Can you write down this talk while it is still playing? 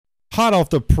hot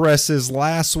off the presses,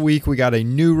 last week we got a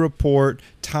new report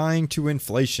tying to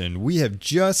inflation. We have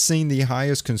just seen the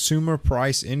highest consumer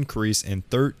price increase in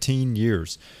 13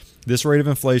 years. This rate of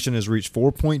inflation has reached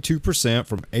 4.2%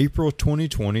 from April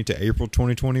 2020 to April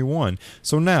 2021.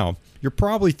 So now, you're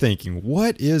probably thinking,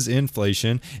 what is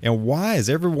inflation and why is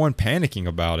everyone panicking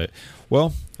about it?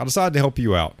 Well, I decided to help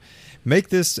you out. Make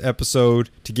this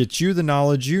episode to get you the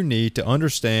knowledge you need to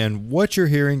understand what you're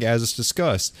hearing as it's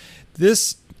discussed.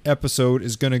 This episode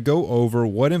is going to go over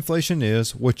what inflation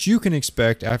is, what you can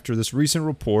expect after this recent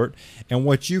report, and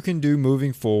what you can do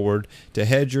moving forward to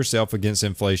hedge yourself against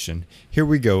inflation. Here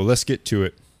we go. Let's get to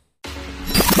it.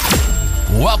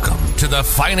 Welcome to the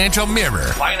Financial Mirror.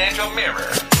 Financial Mirror,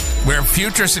 where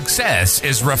future success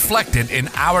is reflected in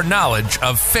our knowledge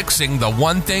of fixing the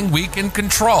one thing we can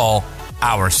control,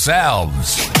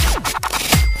 ourselves.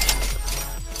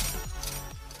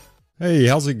 Hey,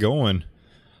 how's it going?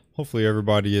 Hopefully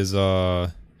everybody is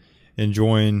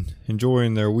enjoying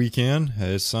their weekend.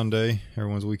 It's Sunday.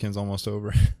 Everyone's weekend's almost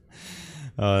over.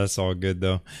 That's all good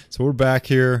though. So we're back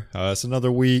here. It's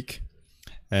another week,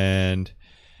 and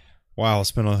wow,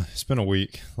 it's been a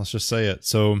week. Let's just say it.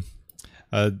 So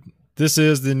this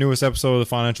is the newest episode of the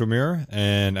Financial Mirror,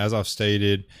 and as I've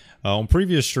stated on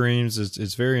previous streams,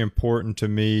 it's very important to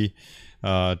me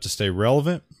to stay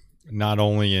relevant, not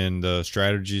only in the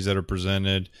strategies that are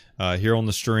presented here on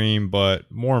the stream,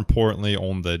 but more importantly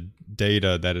on the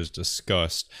data that is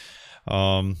discussed.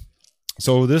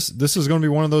 So this is going to be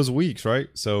one of those weeks, right?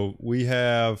 So we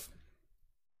have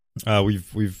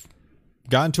we've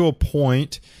gotten to a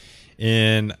point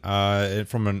in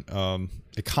from an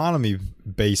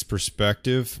economy-based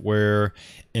perspective where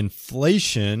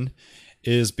inflation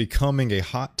is becoming a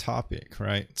hot topic,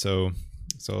 right? So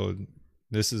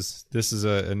this is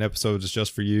an episode that's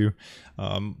just for you,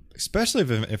 especially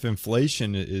if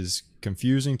inflation is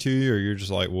confusing to you, or you're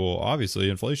just like, well, obviously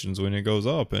inflation's when it goes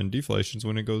up and deflation's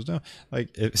when it goes down.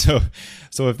 So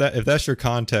if that's your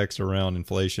context around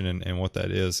inflation and what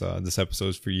that is, this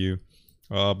episode's for you.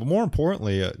 But more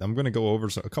importantly, I'm going to go over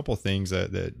a couple of things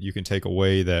that you can take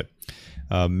away that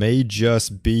may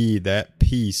just be that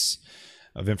piece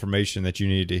of information that you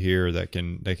need to hear that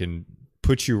can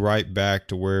put you right back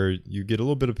to where you get a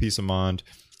little bit of peace of mind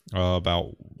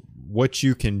about what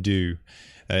you can do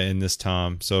in this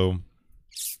time. So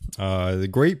the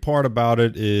great part about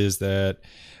it is that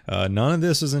none of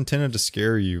this is intended to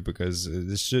scare you, because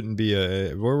this shouldn't be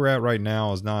where we're at right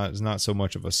now is not so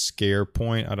much of a scare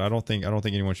point. I don't think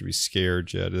anyone should be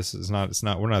scared yet. We're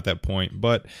not at that point,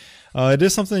 but it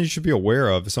is something you should be aware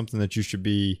of. It's something that you should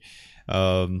be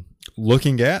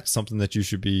looking at, something that you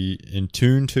should be in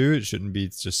tune to. It shouldn't be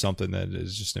just something that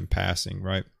is just in passing,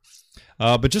 right?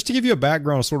 But just to give you a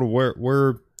background of sort of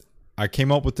where I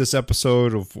came up with this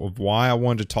episode of why I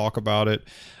wanted to talk about it,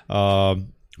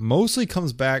 mostly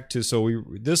comes back to,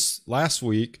 this last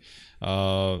week,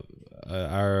 the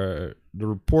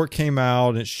report came out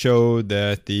and it showed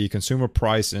that the consumer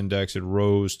price index had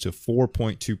rose to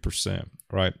 4.2%,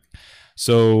 right?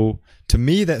 So to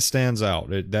me, that stands out.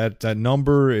 That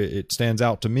number, it stands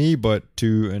out to me, but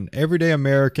to an everyday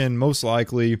American, most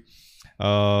likely,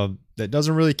 that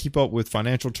doesn't really keep up with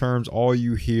financial terms, all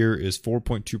you hear is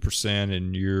 4.2%,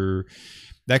 and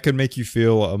that could make you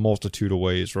feel a multitude of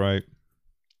ways, right?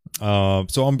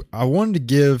 So I wanted to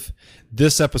give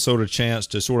this episode a chance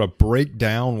to sort of break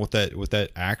down what that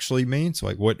actually means.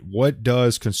 Like what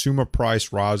does consumer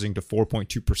price rising to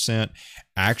 4.2%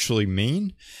 actually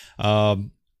mean?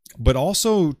 But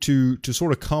also to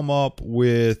sort of come up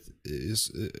with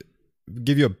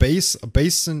give you a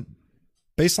baseline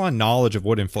knowledge of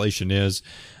what inflation is,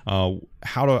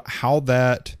 how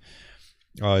that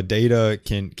data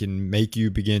can make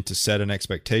you begin to set an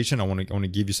expectation. I want to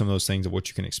give you some of those things of what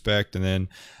you can expect, and then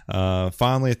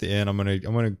finally at the end, I'm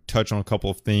gonna touch on a couple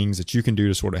of things that you can do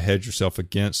to sort of hedge yourself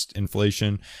against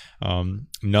inflation.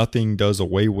 Nothing does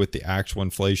away with the actual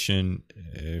inflation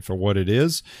for what it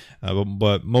is,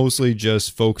 but mostly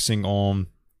just focusing on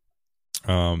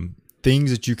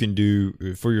things that you can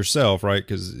do for yourself, right?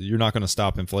 Because you're not going to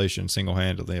stop inflation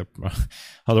single-handedly,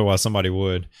 otherwise somebody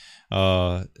would.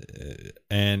 But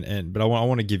I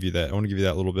want to give you that. I want to give you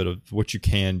that little bit of what you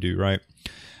can do, right?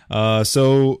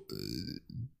 So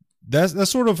that's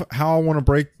sort of how I want to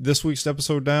break this week's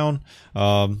episode down.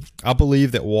 I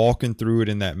believe that walking through it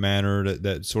in that manner,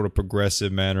 that sort of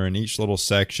progressive manner in each little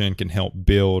section, can help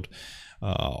build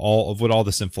all of what all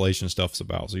this inflation stuff is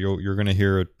about. So you're going to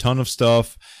hear a ton of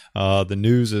stuff. The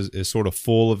news is sort of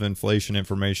full of inflation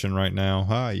information right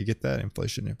now. You get that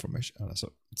inflation information.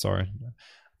 Sorry,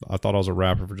 I thought I was a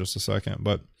rapper for just a second,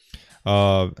 but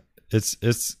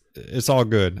it's it's all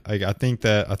good. I think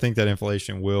that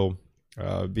inflation will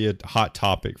be a hot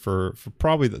topic for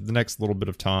probably the next little bit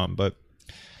of time. But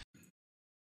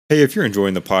hey, if you're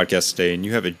enjoying the podcast today and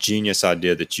you have a genius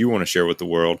idea that you want to share with the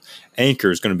world, Anchor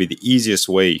is going to be the easiest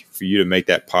way for you to make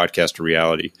that podcast a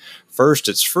reality. First,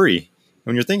 it's free.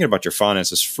 When you're thinking about your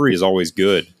finances, free is always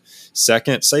good.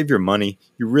 Second, save your money.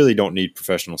 You really don't need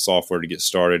professional software to get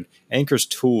started. Anchor's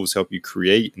tools help you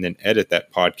create and then edit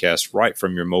that podcast right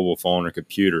from your mobile phone or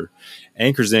computer.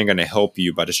 Anchor's then going to help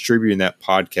you by distributing that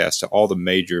podcast to all the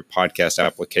major podcast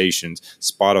applications,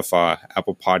 Spotify,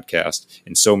 Apple Podcasts,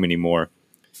 and so many more.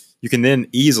 You can then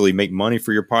easily make money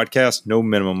for your podcast. No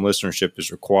minimum listenership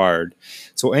is required.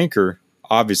 So Anchor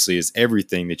obviously is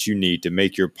everything that you need to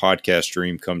make your podcast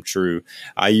dream come true.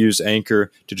 I use Anchor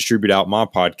to distribute out my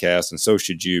podcast, and so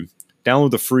should you.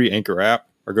 Download the free Anchor app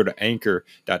or go to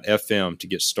anchor.fm to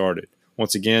get started.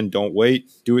 Once again, don't wait.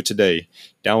 Do it today.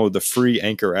 Download the free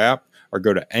Anchor app or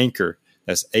go to Anchor,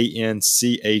 that's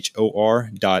ANCHOR.FM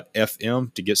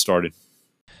to get started.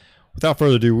 Without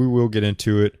further ado, we will get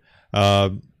into it.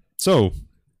 So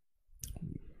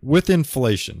with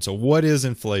inflation, so what is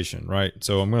inflation, right?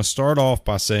 So I'm going to start off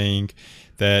by saying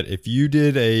that if you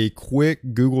did a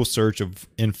quick Google search of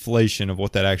inflation, of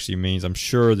what that actually means, I'm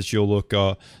sure that you'll look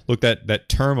that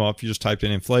term up. You just typed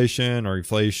in inflation or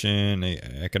inflation,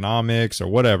 economics or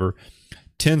whatever.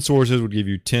 10 sources would give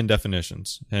you 10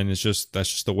 definitions, and that's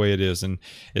just the way it is. And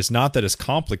it's not that it's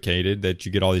complicated that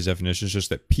you get all these definitions, it's just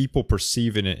that people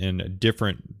perceive it in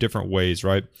different ways,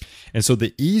 right? And so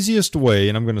the easiest way,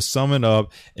 and I'm going to sum it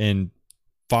up in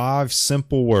 5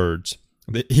 simple words,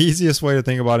 the easiest way to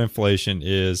think about inflation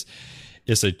is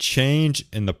it's a change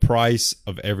in the price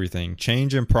of everything.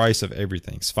 Change in price of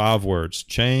everything. It's 5 words.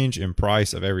 Change in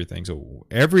price of everything. So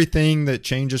everything that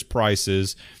changes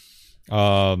prices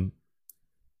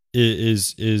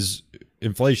is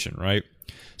inflation, right?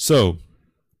 So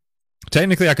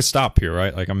technically I could stop here,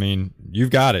 right? Like, I mean, you've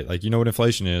got it. Like, you know what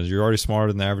inflation is. You're already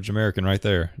smarter than the average American right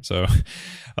there. So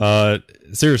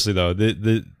seriously though,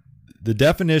 the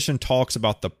definition talks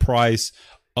about the price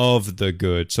of the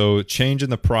good. So change in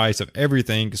the price of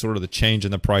everything is sort of the change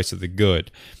in the price of the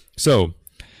good. So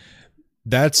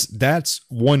that's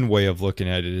one way of looking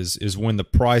at it is when the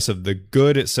price of the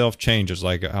good itself changes.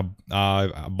 Like I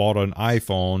bought an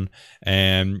iPhone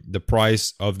and the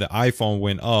price of the iPhone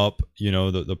went up, you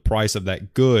know, the price of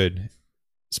that good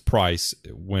price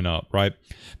went up, right?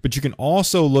 But you can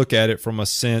also look at it from a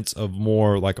sense of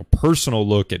more like a personal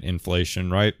look at inflation,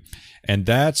 right? And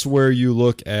that's where you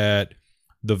look at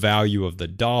the value of the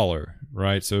dollar,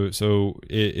 right? So it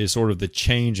is sort of the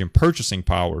change in purchasing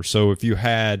power. So if you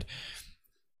had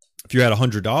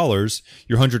 $100,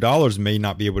 your $100 may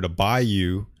not be able to buy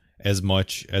you as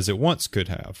much as it once could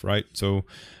have, right? So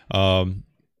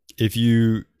if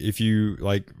you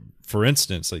like, for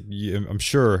instance, like I'm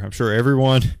sure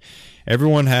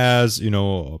everyone has, you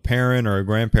know, a parent or a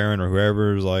grandparent or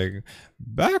whoever is like,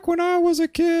 back when I was a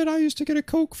kid, I used to get a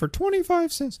Coke for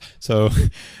 25 cents. So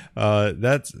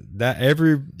that's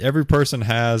every person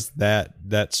has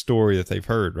that story that they've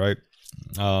heard, right?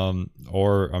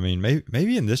 Or I mean,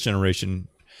 maybe in this generation,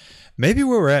 maybe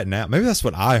where we're at now, maybe that's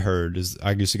what I heard is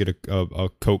I used to get a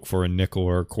Coke for a nickel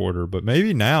or a quarter, but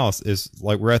maybe now it's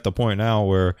like we're at the point now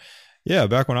where, yeah,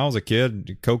 back when I was a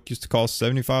kid, Coke used to cost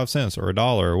 75 cents or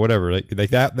 $1 or whatever. Like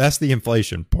that's the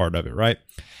inflation part of it, right?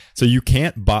 So you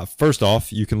can't buy. First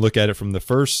off, you can look at it from the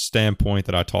first standpoint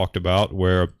that I talked about,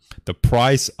 where the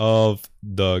price of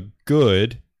the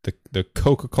good, the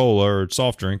Coca-Cola or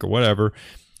soft drink or whatever,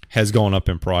 has gone up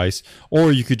in price.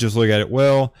 Or you could just look at it,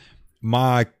 well,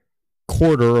 my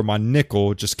quarter or my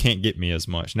nickel just can't get me as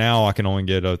much. Now I can only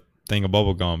get a thing of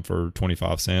bubble gum for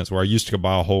 25 cents, where I used to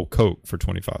buy a whole Coke for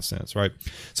 25 cents, right?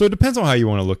 So it depends on how you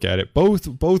want to look at it.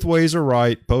 Both ways are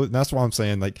right. That's why I'm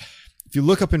saying, like, if you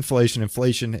look up inflation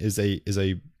is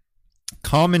a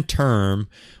common term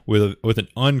with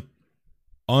an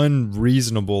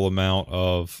unreasonable amount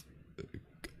of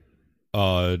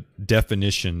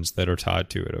definitions that are tied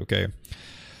to it. Okay.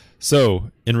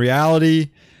 So in reality,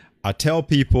 I tell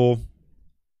people,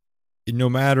 no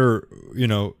matter, you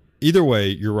know, either way,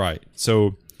 you're right.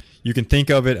 So you can think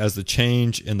of it as the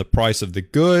change in the price of the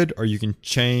good, or you can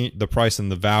change the price and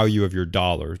the value of your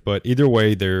dollars. But either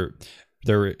way, they're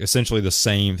essentially the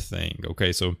same thing.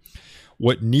 Okay. So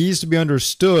what needs to be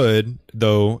understood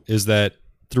though is that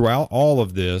throughout all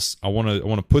of this, I want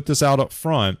to put this out up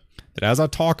front, that as I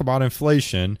talk about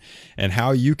inflation and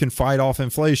how you can fight off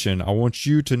inflation, I want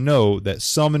you to know that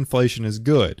some inflation is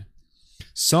good.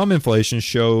 Some inflation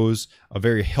shows a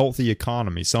very healthy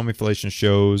economy. Some inflation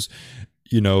shows,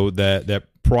 you know,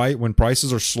 that when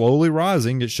prices are slowly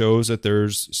rising, it shows that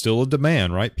there's still a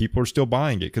demand, right? People are still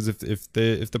buying it, because if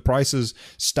the prices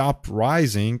stopped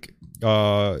rising,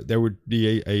 there would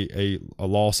be a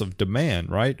loss of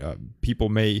demand, right? People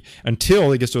may,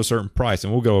 until it gets to a certain price,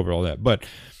 and we'll go over all that. But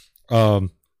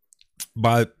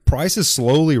by prices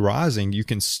slowly rising, you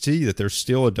can see that there's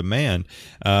still a demand.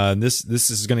 This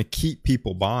is going to keep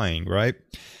people buying, right?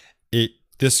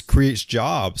 This creates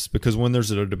jobs, because when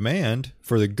there's a demand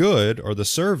for the good or the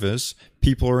service,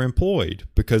 people are employed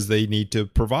because they need to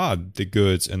provide the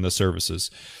goods and the services.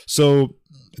 So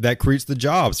that creates the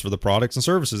jobs for the products and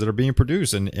services that are being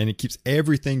produced, and it keeps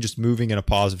everything just moving in a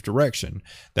positive direction.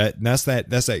 That's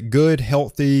that good,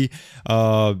 healthy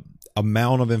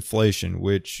amount of inflation,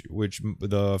 which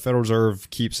the Federal Reserve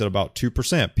keeps at about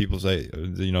 2%. People say,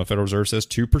 Federal Reserve says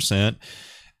 2%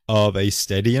 of a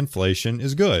steady inflation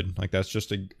is good. Like, that's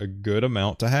just a good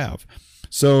amount to have.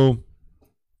 So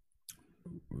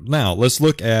now let's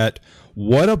look at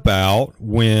what about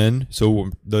when.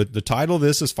 So the title of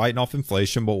this is Fighting Off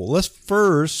Inflation, but let's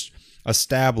first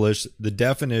establish the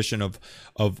definition of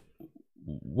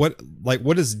what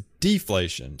is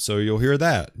deflation. So you'll hear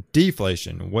that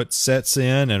deflation, what sets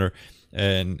in,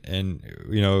 and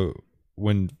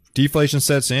when deflation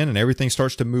sets in and everything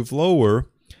starts to move lower.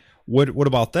 What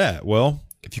about that? Well,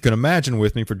 if you can imagine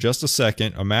with me for just a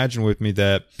second, imagine with me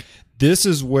that this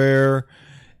is where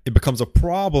it becomes a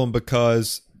problem,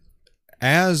 because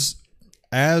as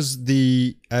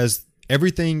everything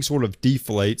sort of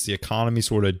deflates, the economy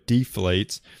sort of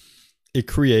deflates, it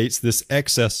creates this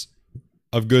excess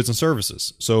of goods and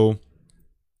services. So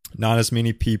not as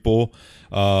many people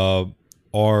are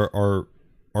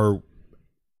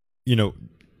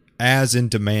as in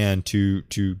demand to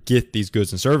get these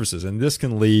goods and services. And this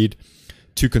can lead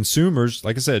to consumers,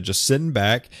 like I said, just sitting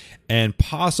back and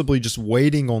possibly just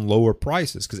waiting on lower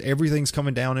prices, because everything's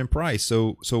coming down in price.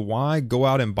 So why go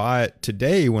out and buy it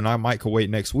today when I might go wait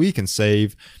next week and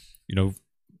save,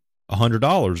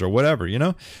 $100 or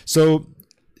whatever, So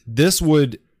this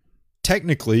would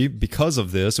technically, because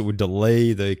of this, it would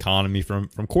delay the economy from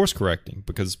course correcting,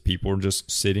 because people are just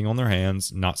sitting on their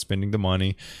hands, not spending the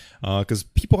money, because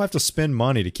people have to spend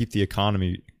money to keep the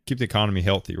economy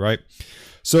healthy, right?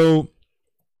 So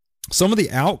some of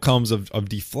the outcomes of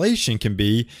deflation can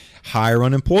be higher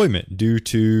unemployment due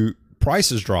to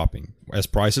prices dropping. As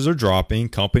prices are dropping,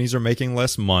 companies are making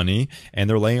less money and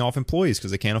they're laying off employees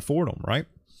because they can't afford them, right?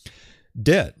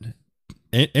 Debt,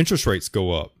 interest rates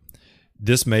go up.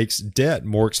 This makes debt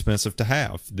more expensive to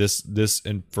have.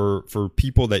 And for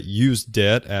people that use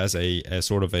debt as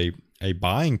sort of a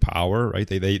buying power, right?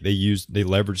 They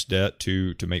leverage debt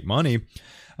to make money.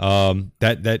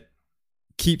 That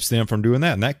keeps them from doing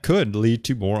that, and that could lead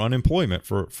to more unemployment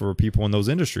for people in those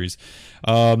industries.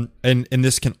 And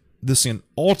this can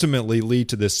ultimately lead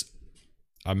to this.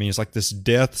 I mean, it's like this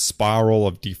death spiral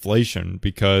of deflation,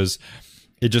 because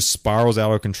it just spirals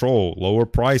out of control. Lower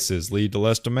prices lead to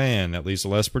less demand. That leads to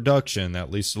less production. That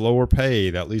leads to lower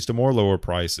pay. That leads to more lower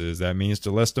prices. That means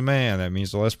to less demand. That means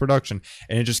to less production.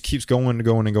 And it just keeps going and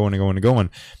going and going and going and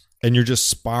going. And you're just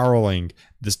spiraling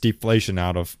this deflation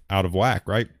out of whack,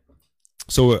 right?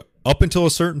 So up until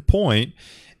a certain point,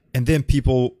 and then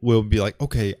people will be like,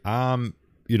 okay, I'm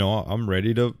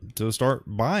ready to start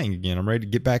buying again. I'm ready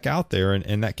to get back out there.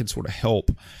 And that can sort of help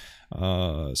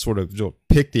sort of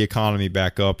pick the economy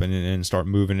back up and start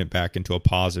moving it back into a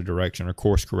positive direction, or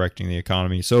course correcting the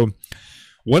economy. So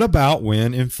what about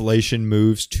when inflation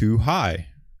moves too high,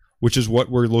 which is what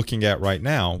we're looking at right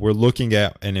now? We're looking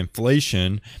at an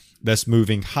inflation that's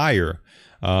moving higher.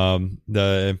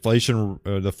 The inflation,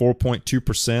 the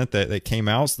 4.2% that came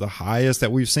out, is the highest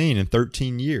that we've seen in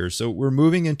 13 years. So we're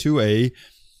moving into a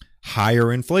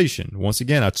higher inflation. Once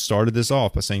again, I started this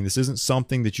off by saying this isn't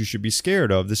something that you should be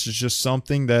scared of. This is just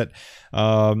something that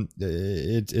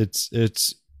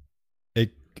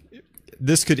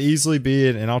this could easily be,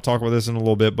 and I'll talk about this in a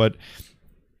little bit, but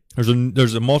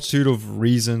there's a multitude of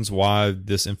reasons why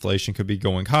this inflation could be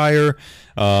going higher.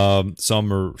 Some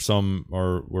were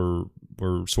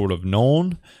sort of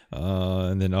known,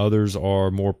 and then others are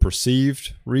more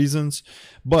perceived reasons.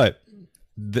 But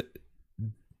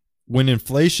when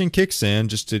inflation kicks in,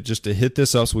 just to hit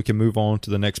this up so we can move on to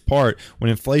the next part,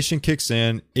 when inflation kicks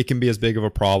in, it can be as big of a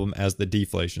problem as the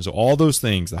deflation. So all those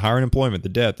things, the higher unemployment, the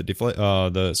debt,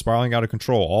 the spiraling out of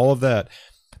control, all of that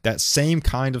same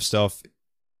kind of stuff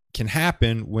can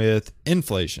happen with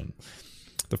inflation.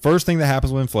 The first thing that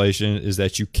happens with inflation is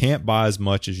that you can't buy as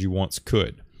much as you once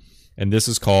could. And this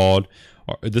is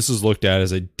looked at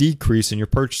as a decrease in your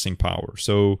purchasing power.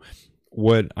 So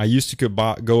what I used to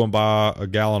go and buy a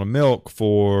gallon of milk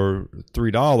for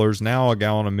 $3, now a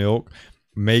gallon of milk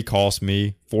may cost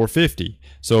me $4.50.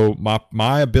 So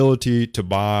my ability to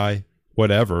buy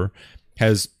whatever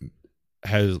has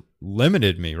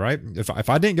limited me, right? If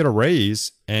I didn't get a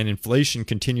raise and inflation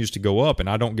continues to go up and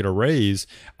I don't get a raise,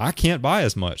 I can't buy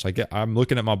as much. Like, I'm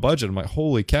looking at my budget, I'm like,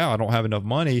 holy cow, I don't have enough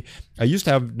money. I used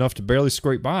to have enough to barely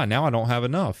scrape by. Now I don't have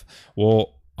enough.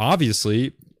 Well,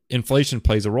 obviously, inflation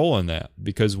plays a role in that,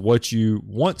 because what you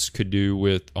once could do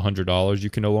with $100, you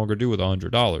can no longer do with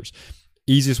 $100.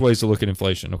 Easiest ways to look at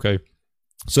inflation, okay?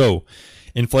 So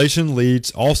inflation leads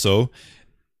also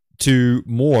to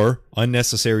more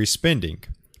unnecessary spending,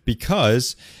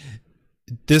 because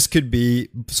this could be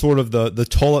sort of the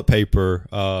toilet paper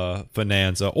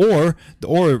bonanza, or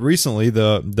recently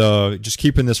the just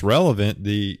keeping this relevant,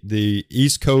 the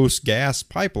East Coast gas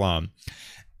pipeline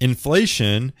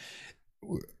inflation,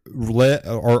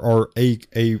 or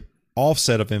a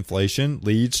offset of inflation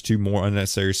leads to more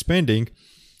unnecessary spending,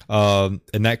 and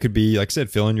that could be, like I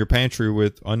said, filling your pantry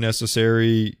with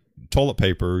unnecessary toilet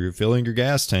paper, you're filling your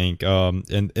gas tank,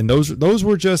 and those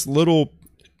were just little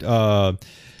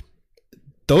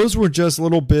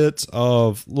bits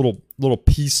of little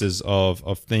pieces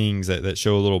of things that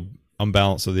show a little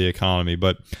imbalance of the economy.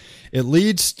 But it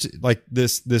leads to, like,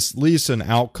 this leads to an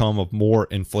outcome of more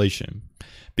inflation,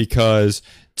 because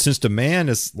since demand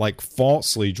is like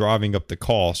falsely driving up the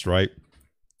cost, right?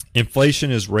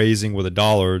 Inflation is raising with a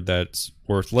dollar that's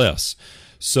worth less.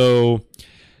 So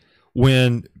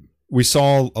when we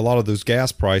saw a lot of those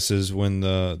gas prices, when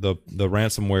the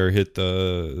ransomware hit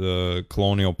the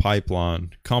Colonial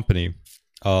Pipeline Company,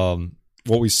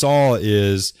 what we saw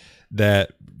is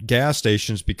that gas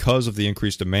stations, because of the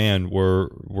increased demand,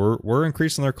 were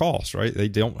increasing their costs, right? They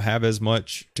don't have as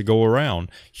much to go around.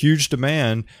 Huge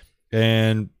demand,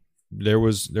 and it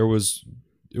was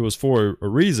for a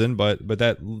reason, but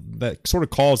that sort of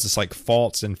caused this like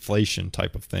false inflation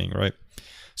type of thing, right?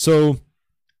 So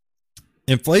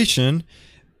inflation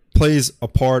plays a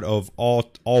part of all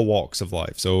walks of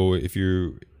life. So if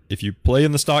you play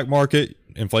in the stock market,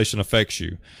 inflation affects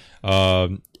you,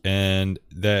 and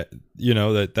that, you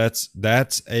know,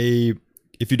 that's a,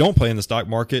 if you don't play in the stock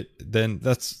market, then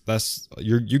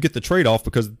you get the trade-off,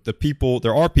 because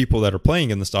there are people that are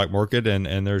playing in the stock market,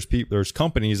 and there's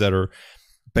companies that are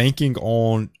banking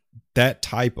on that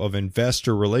type of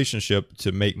investor relationship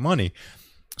to make money.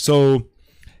 So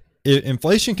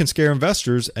inflation can scare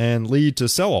investors and lead to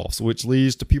sell-offs, which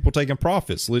leads to people taking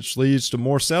profits, which leads to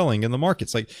more selling in the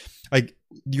markets. Like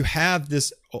you have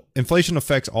this, inflation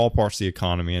affects all parts of the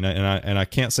economy, and I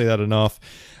can't say that enough.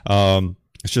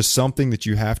 It's just something that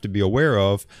you have to be aware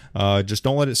of. Just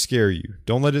don't let it scare you.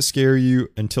 Don't let it scare you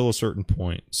until a certain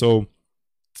point. So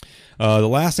the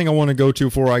last thing I want to go to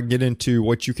before I get into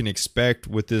what you can expect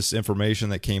with this information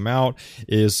that came out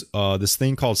is this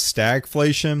thing called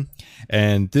stagflation.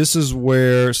 And this is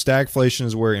where stagflation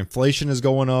is where inflation is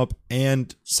going up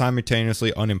and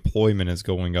simultaneously unemployment is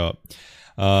going up.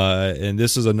 And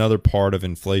this is another part of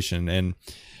inflation. And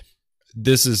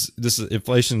this is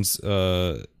inflation's,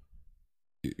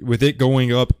 with it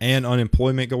going up and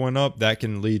unemployment going up, that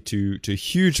can lead to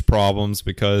huge problems,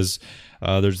 because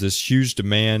there's this huge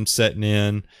demand setting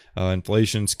in,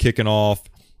 inflation's kicking off,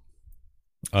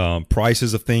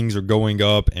 prices of things are going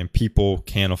up, and people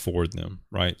can't afford them,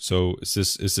 right? So it's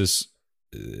this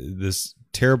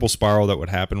terrible spiral that would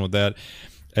happen with that,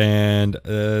 and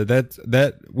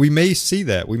that we may see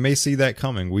that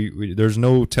coming. We there's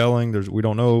no telling, we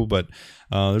don't know, but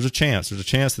there's a chance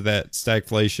that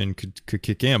stagflation could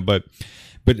kick in. But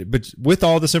with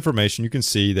all this information, you can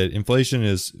see that inflation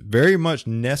is very much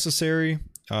necessary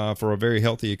for a very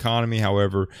healthy economy.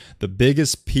 However, the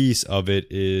biggest piece of it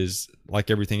is,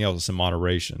 like everything else, it's in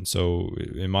moderation. So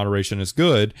in moderation is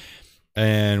good.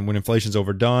 And when inflation's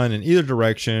overdone in either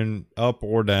direction, up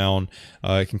or down,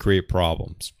 it can create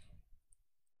problems.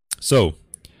 So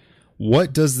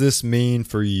what does this mean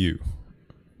for you?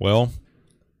 Well,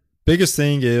 biggest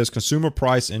thing is consumer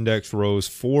price index rose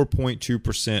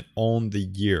 4.2% on the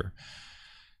year.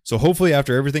 So hopefully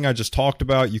after everything I just talked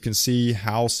about, you can see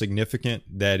how significant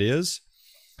that is.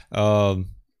 And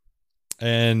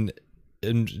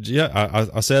yeah,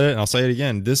 I said it and I'll say it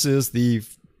again. This is the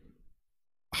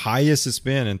highest it's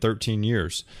been in 13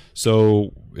 years.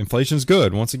 So inflation is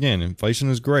good. Once again, inflation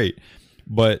is great.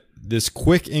 But this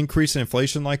quick increase in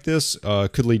inflation like this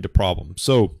could lead to problems.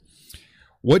 So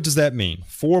what does that mean?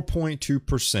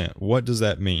 4.2%. What does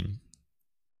that mean?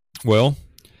 Well,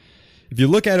 if you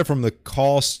look at it from the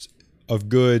cost of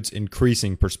goods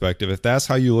increasing perspective, if that's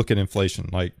how you look at inflation,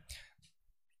 like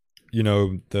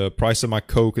the price of my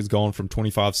Coke has gone from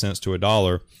 25 cents to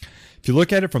 $1. If you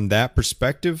look at it from that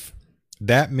perspective,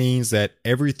 that means that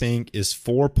everything is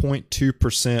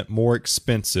 4.2% more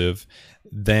expensive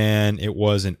than it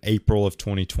was in April of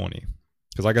 2020.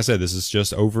 Because like I said, this is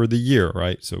just over the year,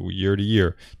 right? So year to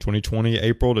year, 2020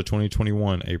 April to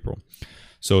 2021 April.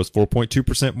 So it's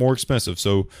 4.2% more expensive.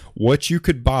 So what you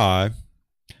could buy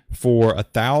for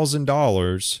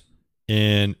 $1,000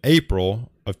 in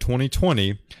April of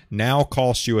 2020 now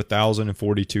costs you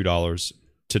 $1,042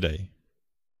 today.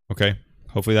 Okay?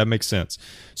 Hopefully that makes sense.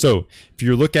 So if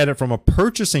you look at it from a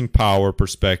purchasing power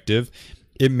perspective,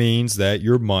 it means that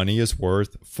your money is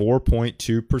worth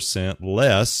 4.2%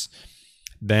 less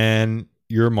than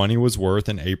your money was worth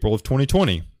in April of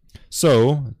 2020.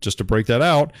 So just to break that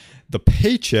out, the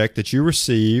paycheck that you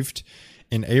received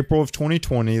in April of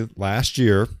 2020 last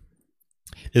year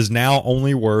is now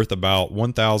only worth about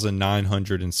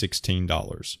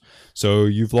 $1,916. So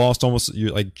you've lost almost,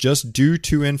 just due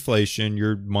to inflation,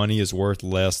 your money is worth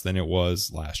less than it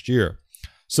was last year.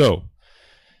 So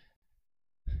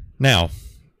now,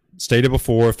 stated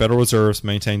before, Federal Reserve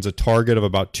maintains a target of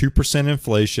about 2%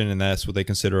 inflation, and that's what they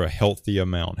consider a healthy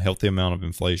amount of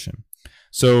inflation.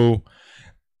 So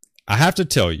I have to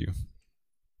tell you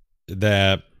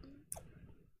that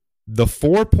the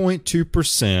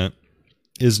 4.2%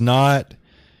 is not,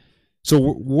 so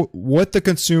what the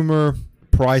consumer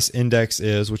price index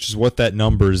is, which is what that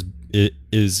number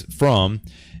is from,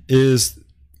 is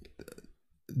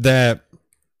that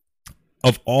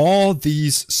of all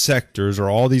these sectors or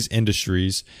all these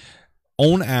industries,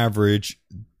 on average,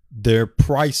 their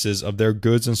prices of their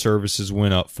goods and services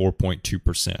went up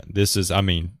 4.2%. This is,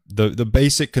 the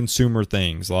basic consumer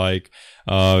things like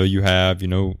you have,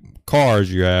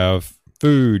 cars, you have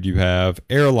food, you have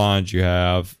airlines, you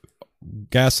have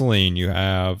gasoline, you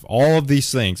have all of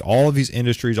these things, all of these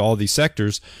industries, all of these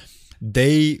sectors.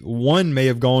 One may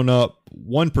have gone up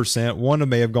 1%, one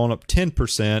may have gone up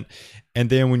 10%.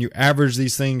 And then when you average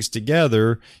these things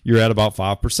together, you're at about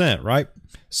 5%, right?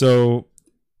 So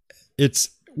it's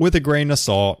with a grain of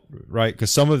salt, right?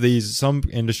 Because some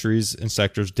industries and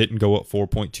sectors didn't go up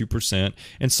 4.2%,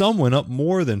 and some went up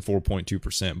more than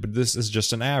 4.2%, but this is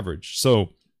just an average.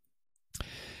 So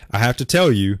I have to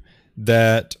tell you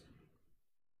that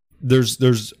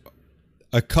there's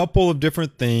a couple of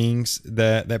different things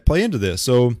that play into this.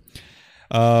 So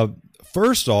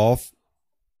first off,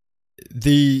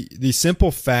 the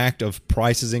simple fact of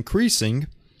prices increasing,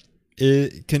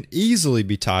 it can easily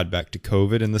be tied back to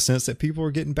COVID in the sense that people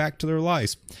are getting back to their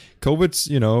lives. COVID's,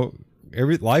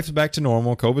 life's back to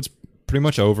normal. COVID's pretty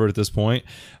much over at this point.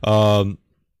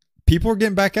 People are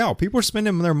getting back out. People are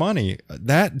spending their money.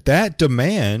 That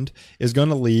demand is going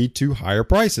to lead to higher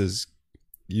prices.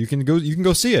 You can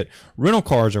go see it. Rental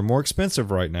cars are more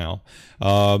expensive right now.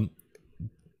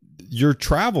 Your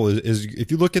travel is,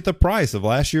 if you look at the price of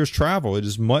last year's travel, it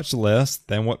is much less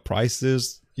than what price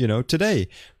is, today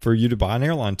for you to buy an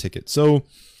airline ticket. So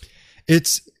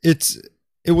it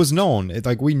was known.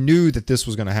 We knew that this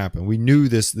was going to happen. We knew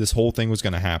this whole thing was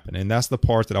going to happen. And that's the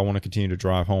part that I want to continue to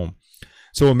drive home.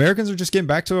 So Americans are just getting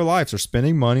back to their lives. They're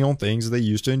spending money on things that they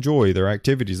used to enjoy, their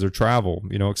activities, their travel,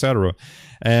 etc.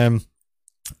 And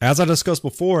as I discussed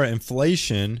before,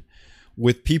 inflation,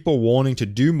 with people wanting to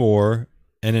do more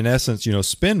and in essence,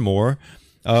 spend more,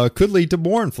 could lead to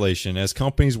more inflation as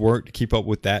companies work to keep up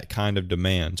with that kind of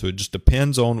demand. So it just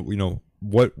depends on,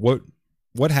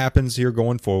 what happens here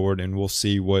going forward, and we'll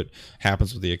see what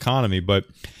happens with the economy. But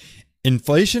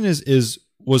inflation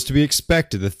was to be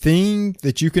expected. The thing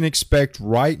that you can expect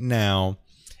right now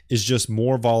is just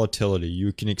more volatility.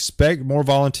 You can expect more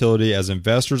volatility as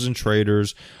investors and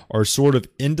traders are sort of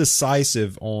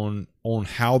indecisive on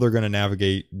how they're going to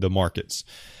navigate the markets.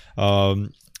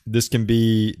 This can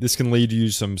lead to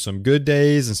some good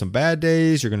days and some bad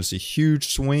days. You're going to see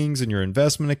huge swings in your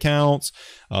investment accounts.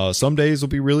 Some days will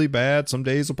be really bad. Some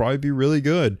days will probably be really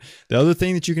good. The other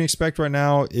thing that you can expect right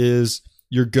now is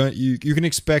you can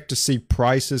expect to see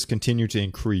prices continue to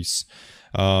increase.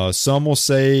 Some will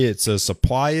say it's a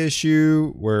supply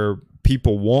issue where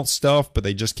people want stuff, but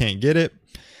they just can't get it.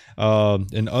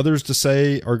 And others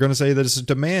are going to say that it's a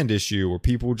demand issue where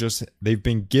people they've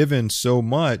been given so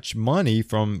much money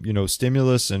from,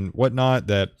 stimulus and whatnot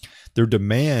that their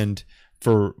demand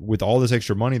with all this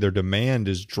extra money, their demand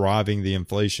is driving the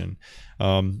inflation.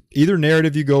 Either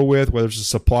narrative you go with, whether it's a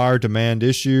supply or demand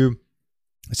issue,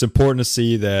 it's important to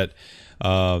see that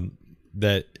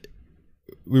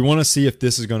we want to see if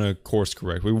this is going to course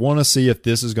correct. We want to see if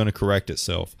this is going to correct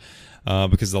itself,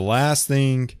 because the last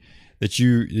thing that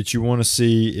you want to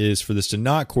see is for this to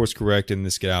not course correct and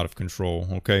this get out of control.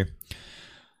 Okay.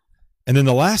 And then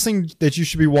the last thing that you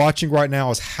should be watching right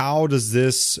now is how does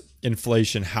this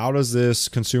inflation, how does this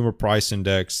consumer price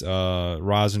index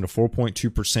rise into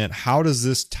 4.2%? How does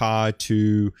this tie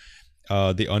to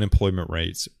the unemployment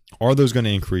rates? Are those going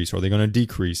to increase? Are they going to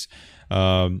decrease?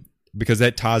 Because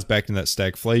that ties back to that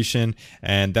stagflation,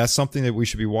 and that's something that we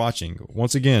should be watching.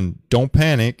 Once again, don't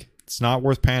panic. It's not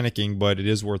worth panicking, but it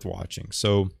is worth watching.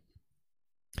 So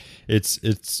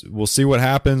we'll see what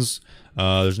happens.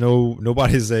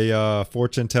 Nobody's a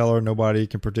fortune teller. Nobody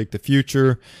can predict the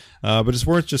future, but it's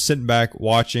worth just sitting back,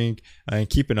 watching, and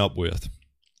keeping up with.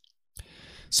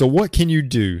 So what can you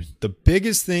do? The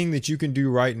biggest thing that you can do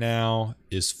right now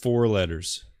is 4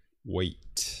 letters.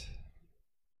 Wait.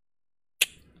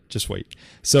 Just wait.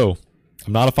 So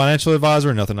I'm not a financial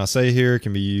advisor. Nothing I say here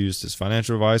can be used as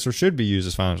financial advice or should be used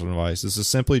as financial advice. This is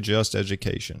simply just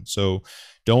education. So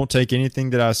don't take anything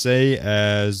that I say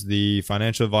as the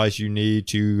financial advice you need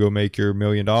to go make your $1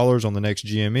 million on the next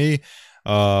GME.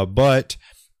 But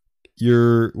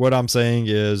what I'm saying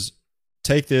is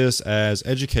take this as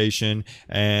education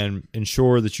and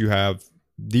ensure that you have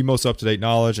the most up-to-date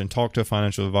knowledge and talk to a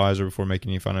financial advisor before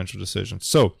making any financial decisions.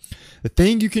 So the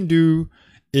thing you can do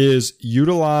is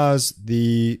utilize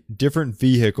the different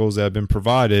vehicles that have been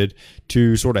provided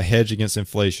to sort of hedge against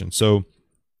inflation. So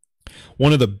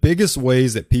one of the biggest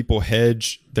ways that people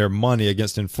hedge their money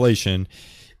against inflation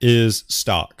is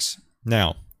stocks.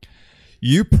 Now,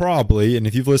 you probably, and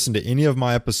if you've listened to any of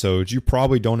my episodes, you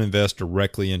probably don't invest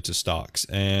directly into stocks.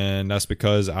 And that's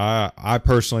because I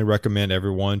personally recommend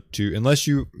everyone to, unless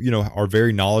you are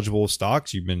very knowledgeable of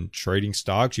stocks, you've been trading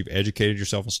stocks, you've educated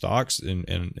yourself on stocks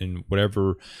in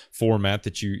whatever format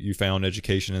that you found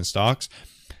education in stocks.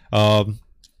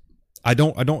 I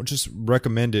don't just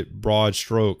recommend it broad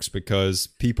strokes because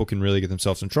people can really get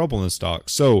themselves in trouble in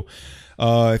stocks. So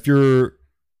if you're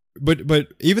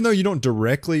But even though you don't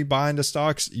directly buy into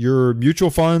stocks, your mutual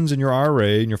funds and your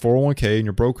IRA and your 401k and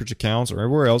your brokerage accounts or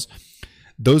everywhere else,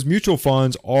 those mutual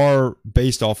funds are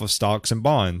based off of stocks and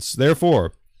bonds.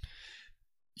 Therefore,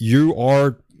 you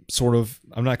are sort of,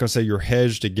 I'm not going to say you're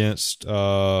hedged against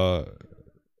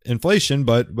inflation,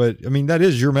 but I mean, that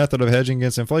is your method of hedging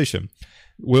against inflation.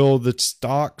 Will the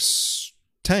stocks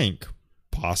tank?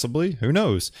 Possibly. Who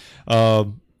knows?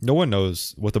 No one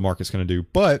knows what the market's going to do,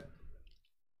 but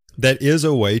that is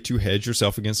a way to hedge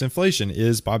yourself against inflation,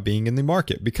 is by being in the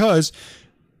market. Because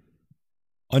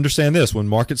understand this, when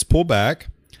markets pull back,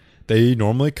 they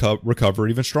normally recover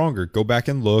even stronger. Go back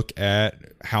and look at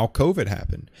how COVID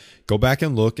happened. Go back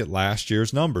and look at last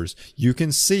year's numbers. You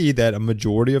can see that a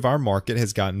majority of our market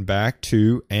has gotten back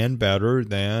to and better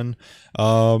than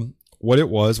what it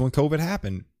was when COVID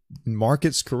happened.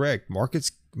 Markets correct.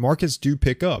 Markets do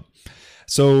pick up.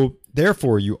 So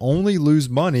therefore, you only lose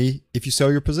money if you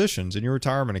sell your positions in your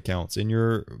retirement accounts, in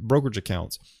your brokerage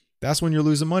accounts. That's when you're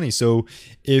losing money. So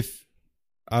if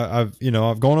I've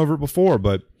gone over it before,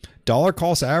 but dollar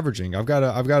cost averaging, I've got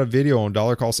a video on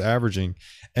dollar cost averaging,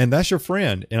 and that's your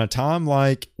friend in a time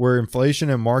like where inflation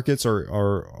and markets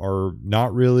are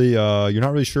not really you're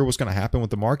not really sure what's going to happen with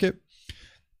the market.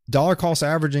 Dollar cost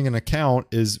averaging an account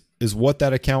is what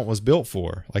that account was built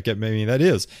for. It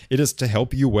is to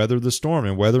help you weather the storm,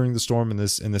 and weathering the storm in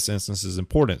this instance is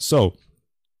important. So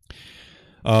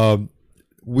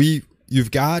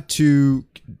you've got to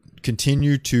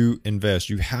continue to invest.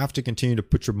 You have to continue to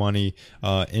put your money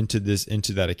into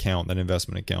that account, that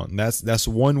investment account. And that's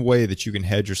one way that you can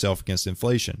hedge yourself against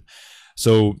inflation.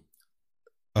 So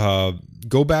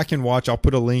go back and watch. I'll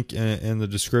put a link in the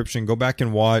description. Go back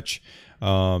and watch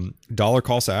dollar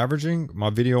cost averaging, my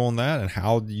video on that, and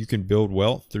how you can build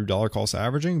wealth through dollar cost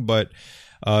averaging. But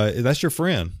that's your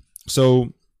friend.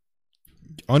 So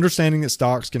understanding that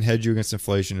stocks can hedge you against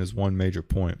inflation is one major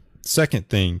point. Second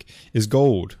thing is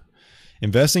gold.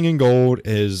 Investing in gold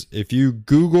is, if you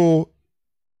Google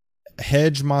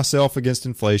hedge myself against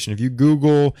inflation, if you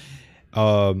Google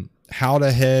how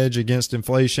to hedge against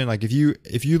inflation, if you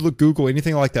Google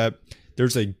anything like that,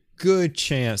 there's a good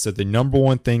chance that the number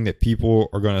one thing that people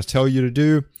are going to tell you to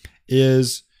do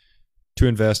is to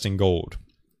invest in gold,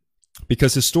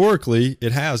 because historically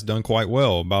it has done quite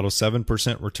well, about a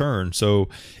 7% return. So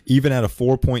even at a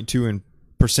 4.2%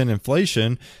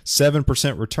 inflation,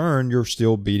 7% return, you're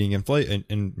still beating inflation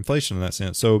in that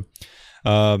sense. So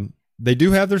they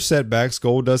do have their setbacks.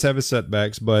 Gold does have its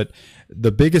setbacks, but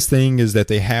the biggest thing is that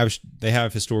they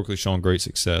have historically shown great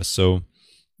success. So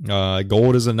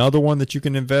gold is another one that you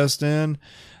can invest in.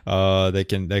 They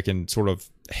can sort of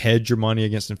hedge your money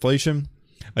against inflation.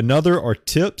 Another are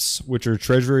TIPS, which are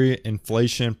Treasury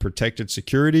Inflation Protected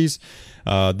Securities.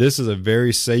 This is a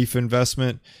very safe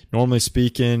investment. Normally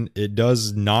speaking, it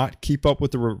does not keep up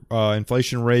with the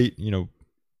inflation rate,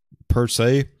 per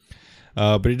se,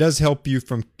 but it does help you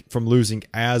from losing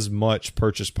as much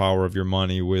purchase power of your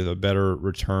money with a better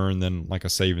return than like a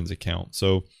savings account.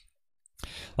 So,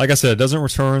 like I said, it doesn't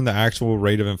return the actual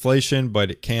rate of inflation,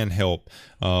 but it can help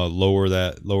lower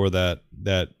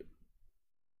that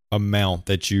amount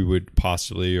that you would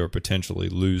possibly or potentially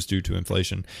lose due to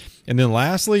inflation. And then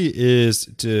lastly is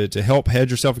to help hedge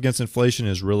yourself against inflation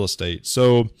is real estate.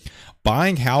 So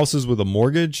buying houses with a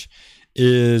mortgage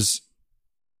is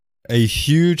a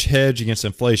huge hedge against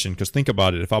inflation, because think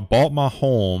about it. If I bought my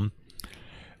home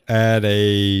at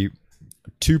a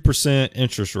 2%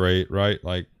 interest rate, right,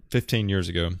 like 15 years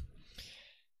ago,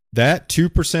 that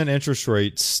 2% interest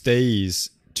rate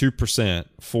stays 2%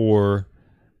 for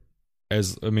I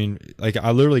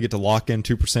literally get to lock in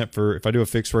 2% for, if I do a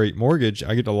fixed rate mortgage,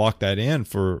 I get to lock that in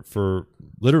for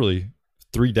literally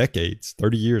 3 decades,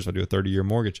 30 years. I do a 30-year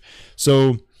mortgage.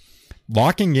 So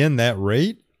locking in that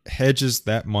rate hedges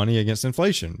that money against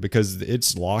inflation because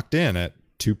it's locked in at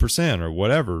 2% or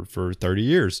whatever for 30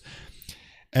 years.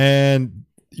 And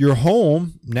your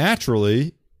home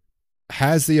naturally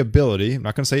has the ability, I'm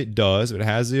not going to say it does, but it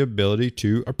has the ability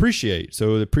to appreciate.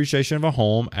 So the appreciation of a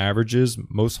home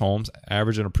most homes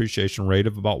average an appreciation rate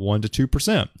of about 1% to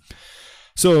 2%.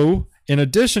 So in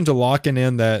addition to locking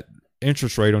in that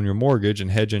interest rate on your mortgage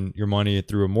and hedging your money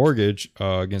through a mortgage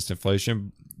against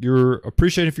inflation, your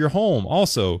appreciation of your home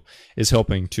also is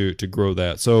helping to grow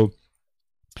that. So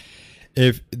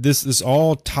if this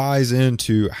all ties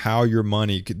into how your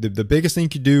money, the biggest thing you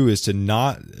could do is to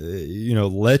not,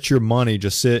 let your money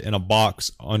just sit in a box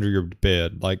under your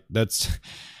bed. Like that's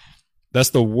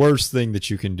the worst thing that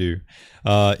you can do.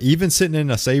 Even sitting in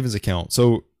a savings account.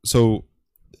 So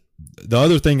the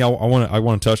other thing I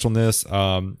want to touch on this,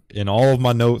 in all of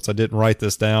my notes, I didn't write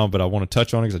this down, but I want to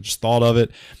touch on it because I just thought of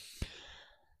it.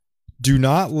 Do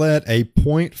not let a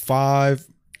 0.5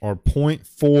 or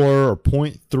 0.4 or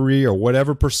 0.3 or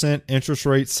whatever percent interest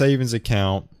rate savings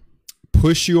account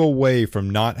push you away from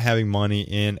not having money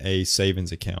in a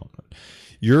savings account.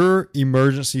 Your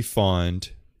emergency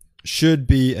fund should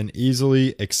be an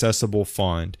easily accessible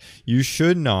fund. You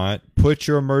should not put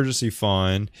your emergency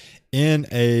fund in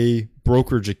a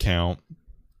brokerage account.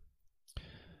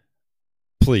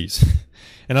 Please.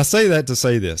 And I say that to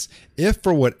say this. If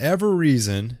for whatever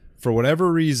reason,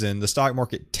 the stock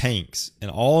market tanks and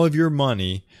all of your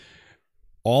emergency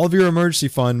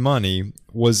fund money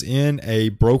was in a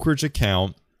brokerage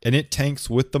account and it tanks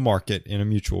with the market in a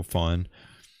mutual fund,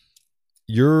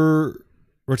 your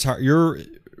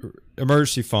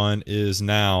emergency fund is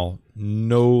now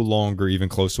no longer even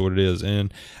close to what it is.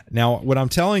 And now what I'm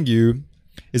telling you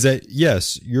is that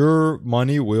yes, your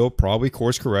money will probably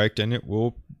course correct and it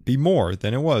will be more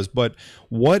than it was. But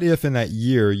what if in that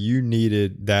year you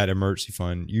needed that emergency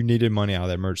fund? You needed money out of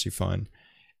that emergency fund.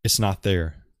 It's not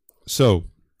there. So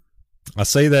I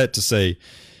say that to say,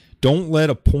 don't let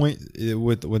a point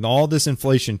with all this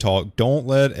inflation talk, don't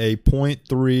let a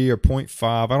 0.3 or 0.5,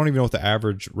 I don't even know what the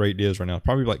average rate is right now.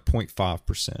 Probably like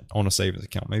 0.5% on a savings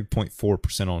account, maybe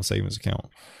 0.4% on a savings account.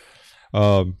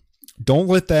 Don't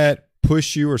let that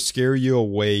push you or scare you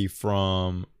away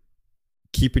from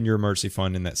keeping your emergency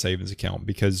fund in that savings account,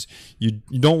 because you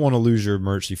don't want to lose your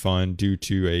emergency fund due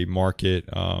to a market,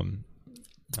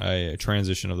 a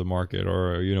transition of the market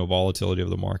or, volatility of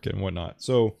the market and whatnot.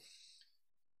 So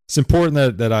it's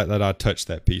important that I touch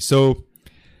that piece. So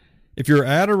if you're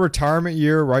at a retirement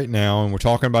year right now and we're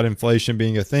talking about inflation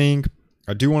being a thing,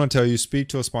 I do want to tell you, speak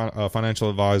to a financial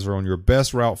advisor on your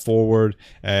best route forward,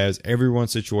 as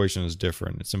everyone's situation is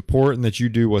different. It's important that you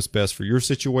do what's best for your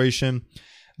situation.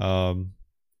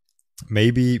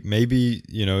 Maybe,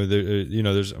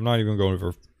 there's, I'm not even going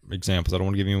over examples. I don't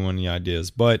want to give anyone any ideas,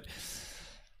 but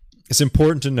it's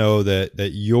important to know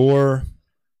that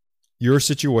your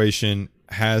situation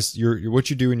has what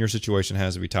you do in your situation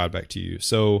has to be tied back to you.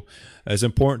 So it's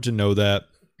important to know that,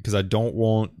 because I don't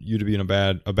want you to be in a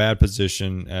bad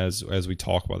position as we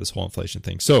talk about this whole inflation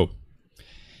thing. So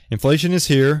inflation is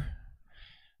here.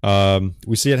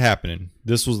 We see it happening.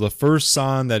 This was the first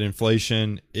sign that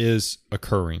inflation is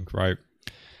occurring, right?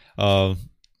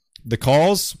 The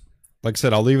cause, like I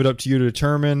said, I'll leave it up to you to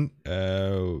determine.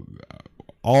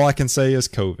 All I can say is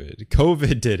COVID.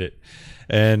 COVID did it.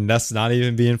 And that's not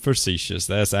even being facetious.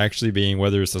 That's actually being,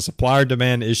 whether it's a supply or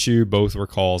demand issue, both were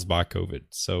caused by COVID.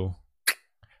 So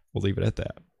we'll leave it at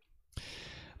that.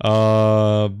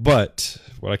 But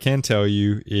what I can tell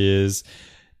you is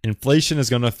inflation is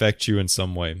going to affect you in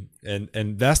some way.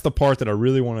 And that's the part that I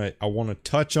really want to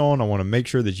touch on. I want to make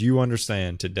sure that you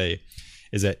understand today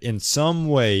is that in some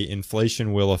way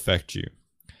inflation will affect you.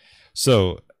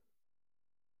 So,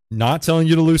 not telling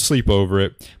you to lose sleep over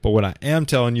it, but what I am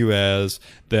telling you is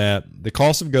that the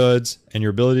cost of goods and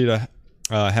your ability to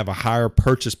have a higher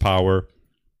purchase power,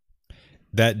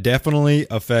 that definitely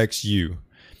affects you.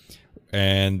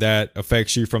 And that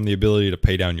affects you from the ability to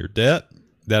pay down your debt.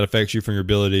 That affects you from your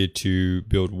ability to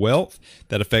build wealth.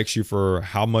 That affects you for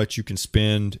how much you can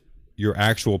spend your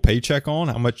actual paycheck on,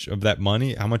 how much of that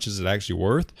money, how much is it actually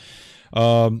worth?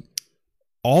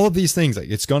 All of these things, like,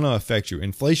 it's going to affect you.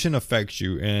 Inflation affects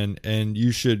you, and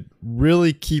you should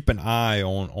really keep an eye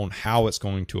on how it's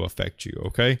going to affect you.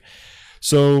 Okay,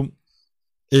 so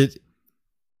it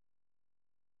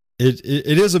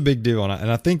is a big deal,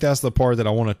 and I think that's the part that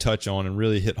I want to touch on and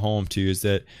really hit home to, is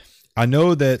that I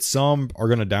know that some are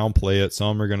going to downplay it,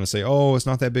 some are going to say, "Oh, it's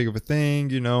not that big of a thing,"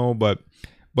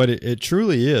 but it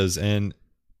truly is, and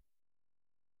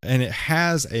it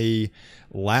has a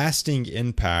lasting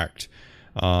impact.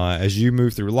 As you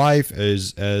move through life,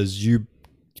 as you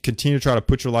continue to try to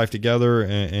put your life together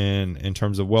in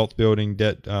terms of wealth building,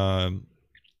 debt,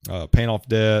 paying off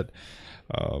debt,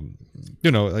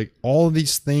 like all of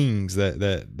these things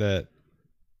that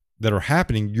are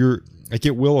happening,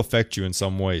 it will affect you in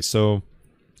some way. So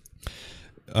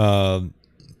don't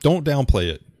downplay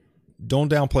it.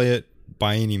 Don't downplay it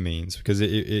by any means, because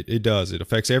it does. It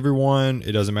affects everyone.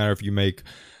 It doesn't matter if you make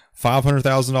 $500,000,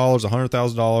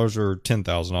 $100,000, or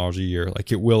 $10,000 a year.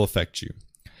 Like, it will affect you.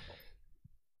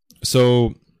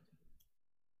 So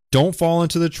don't fall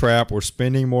into the trap where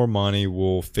spending more money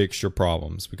will fix your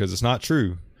problems, because it's not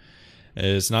true.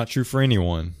 It's not true for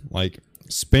anyone. Like,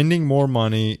 spending more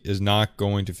money is not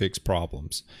going to fix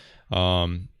problems.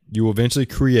 You will eventually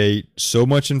create so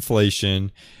much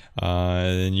inflation,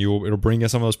 and it'll bring in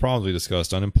some of those problems we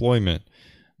discussed: unemployment.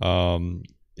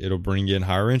 It'll bring in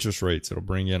higher interest rates. It'll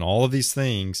bring in all of these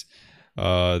things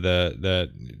and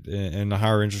the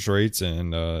higher interest rates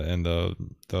and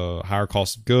the higher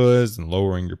cost of goods and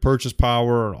lowering your purchase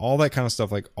power and all that kind of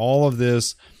stuff. Like, all of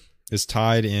this is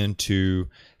tied into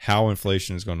how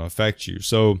inflation is going to affect you.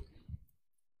 So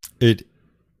that's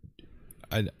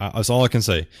all I can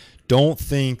say. Don't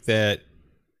think that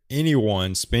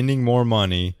anyone spending more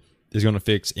money is going to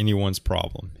fix anyone's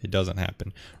problem. It doesn't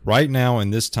happen. Right now,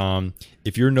 in this time,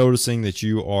 if you're noticing that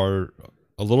you are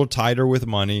a little tighter with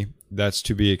money, that's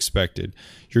to be expected.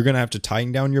 You're going to have to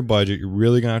tighten down your budget. You're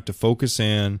really going to have to focus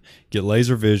in, get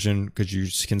laser vision, because you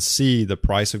can see the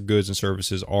price of goods and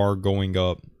services are going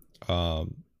up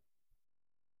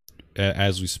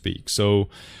as we speak. So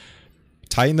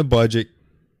tighten the budget,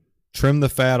 trim the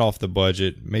fat off the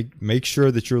budget, make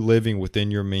sure that you're living within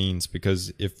your means,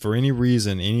 because if for any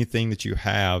reason, anything that you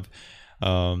have,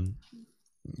 that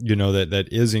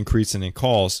is increasing in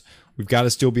cost, we've got to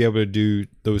still be able to do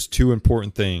those two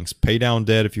important things: pay down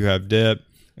debt if you have debt,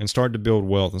 and start to build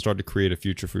wealth and start to create a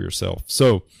future for yourself.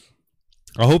 So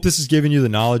I hope this has given you the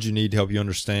knowledge you need to help you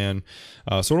understand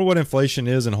sort of what inflation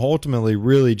is, and ultimately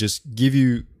really just give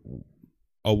you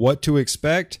what to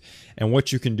expect and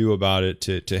what you can do about it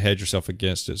to hedge yourself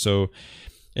against it. So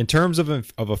in terms of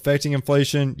affecting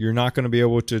inflation, you're not going to be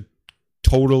able to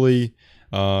totally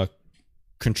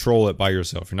control it by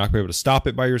yourself. You're not going to be able to stop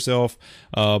it by yourself,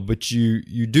 but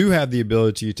you do have the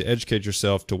ability to educate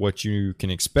yourself to what you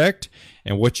can expect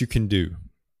and what you can do.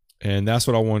 And that's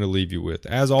what I want to leave you with.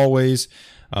 As always,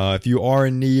 if you are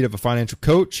in need of a financial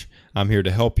coach, I'm here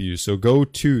to help you. So go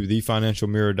to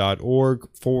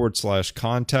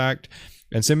thefinancialmirror.org/contact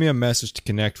and send me a message to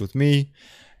connect with me,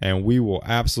 and we will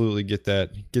absolutely get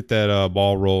that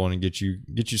ball rolling and get you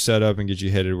set up and get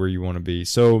you headed where you want to be.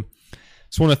 So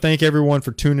just want to thank everyone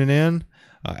for tuning in.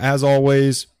 As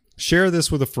always, share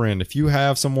this with a friend. If you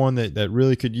have someone that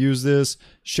really could use this,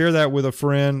 share that with a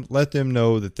friend. Let them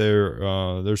know that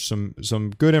there's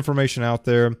some good information out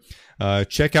there.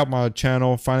 Check out my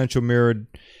channel, Financial Mirror.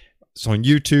 It's on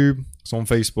YouTube, it's on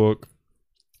Facebook,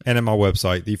 and at my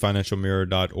website,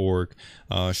 thefinancialmirror.org.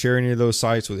 Share any of those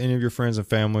sites with any of your friends and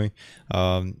family.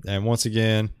 And once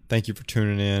again, thank you for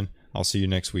tuning in. I'll see you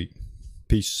next week.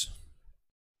 Peace.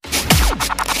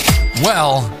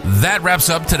 Well, that wraps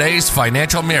up today's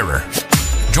Financial Mirror.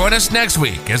 Join us next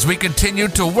week as we continue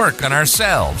to work on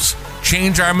ourselves,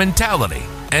 change our mentality,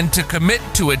 and to commit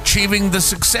to achieving the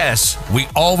success we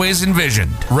always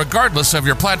envisioned. Regardless of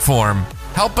your platform,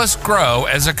 help us grow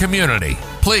as a community.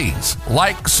 Please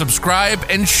like, subscribe,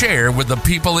 and share with the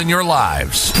people in your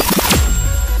lives.